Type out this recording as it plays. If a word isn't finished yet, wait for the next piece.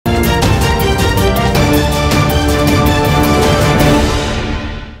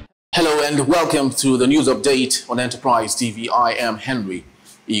And welcome to the news update on Enterprise TV. I am Henry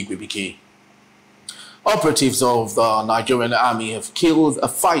Igwebike. Operatives of the Nigerian army have killed a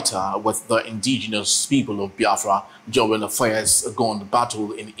fighter with the indigenous people of Biafra during a fires-gone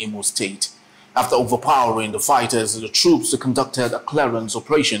battle in Imo State. After overpowering the fighters, the troops conducted a clearance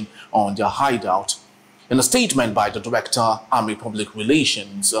operation on their hideout. In a statement by the Director, Army Public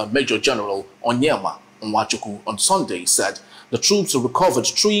Relations, Major General Onyema Nwachukwu on Sunday said the troops recovered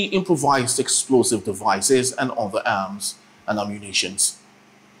 3 improvised explosive devices and other arms and ammunition.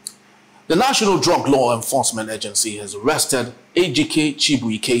 The National Drug Law Enforcement Agency has arrested Ejike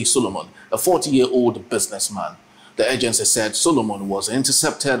Chibuike Solomon, a 40-year-old businessman. The agency said Solomon was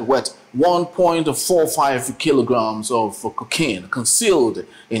intercepted with 1.45 kilograms of cocaine concealed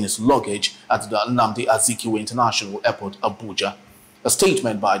in his luggage at the Nnamdi Azikiwe International Airport, Abuja. A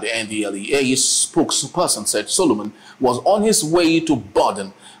statement by the NDLEA spokesperson said Solomon was on his way to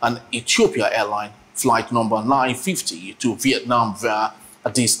boarding an Ethiopia airline flight number 950 to Vietnam via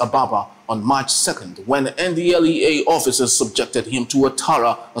Addis Ababa on March 2nd when NDLEA officers subjected him to a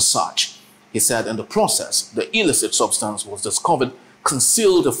thorough search. He said in the process, the illicit substance was discovered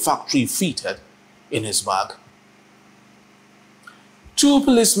concealed factory-fitted in his bag. 2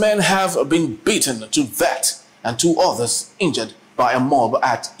 policemen have been beaten to death and 2 others injured by a mob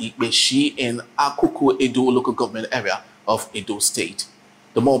at Ikbeshi in Akoko Edo local government area of Edo State.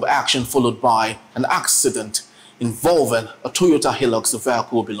 The mob action followed by an accident involving a Toyota Hilux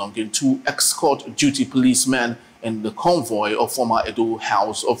vehicle belonging to escort duty policemen in the convoy of former Edo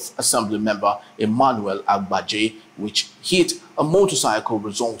House of Assembly member Emmanuel Agbaje, which hit a motorcycle,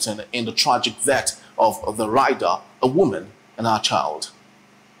 resulting in the tragic death of the rider, a woman and her child.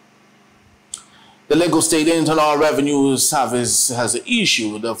 The Lagos State Internal Revenue Service has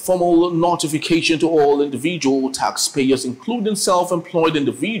issued a formal notification to all individual taxpayers, including self-employed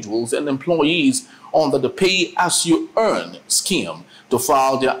individuals and employees, under the Pay As You Earn scheme to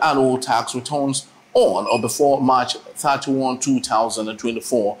file their annual tax returns on or before March 31,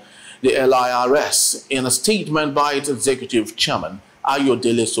 2024. The LIRS, in a statement by its executive chairman,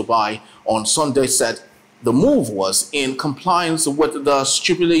 Ayodele Sobai, on Sunday said the move was in compliance with the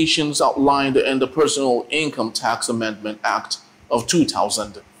stipulations outlined in the Personal Income Tax Amendment Act of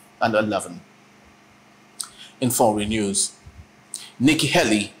 2011. In foreign news, Nikki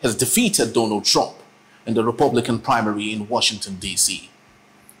Haley has defeated Donald Trump in the Republican primary in Washington, D.C.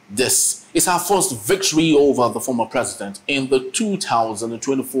 This is her first victory over the former president in the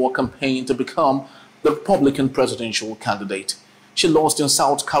 2024 campaign to become the Republican presidential candidate. She lost in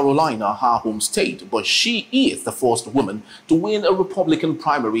South Carolina, her home state, but she is the first woman to win a Republican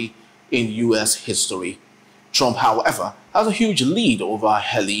primary in U.S. history. Trump, however, has a huge lead over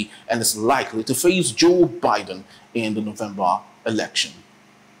Haley and is likely to face Joe Biden in the November election.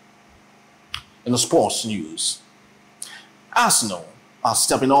 In the sports news, Arsenal are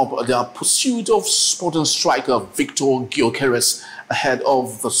stepping up their pursuit of Sporting striker Victor Gyökeres ahead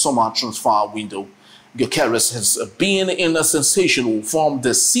of the summer transfer window. Gyökeres has been in a sensational form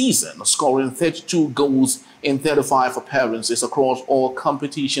this season, scoring 32 goals in 35 appearances across all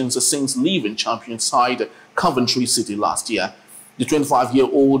competitions since leaving champion side Coventry City last year. The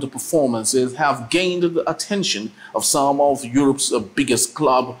 25-year-old performances have gained the attention of some of Europe's biggest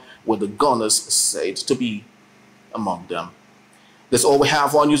clubs, with the Gunners said to be among them. That's all we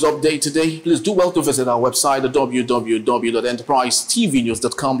have on News Update today. Please do well to visit our website at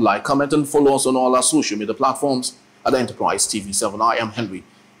www.enterprisetvnews.com. Like, comment, and follow us on all our social media platforms at Enterprise TV 7. I am Henry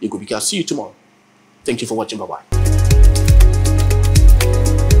Igwebike. See you tomorrow. Thank you for watching. Bye-bye.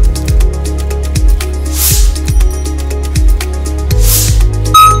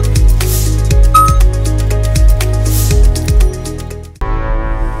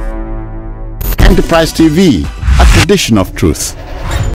 Enterprise TV, a tradition of truth.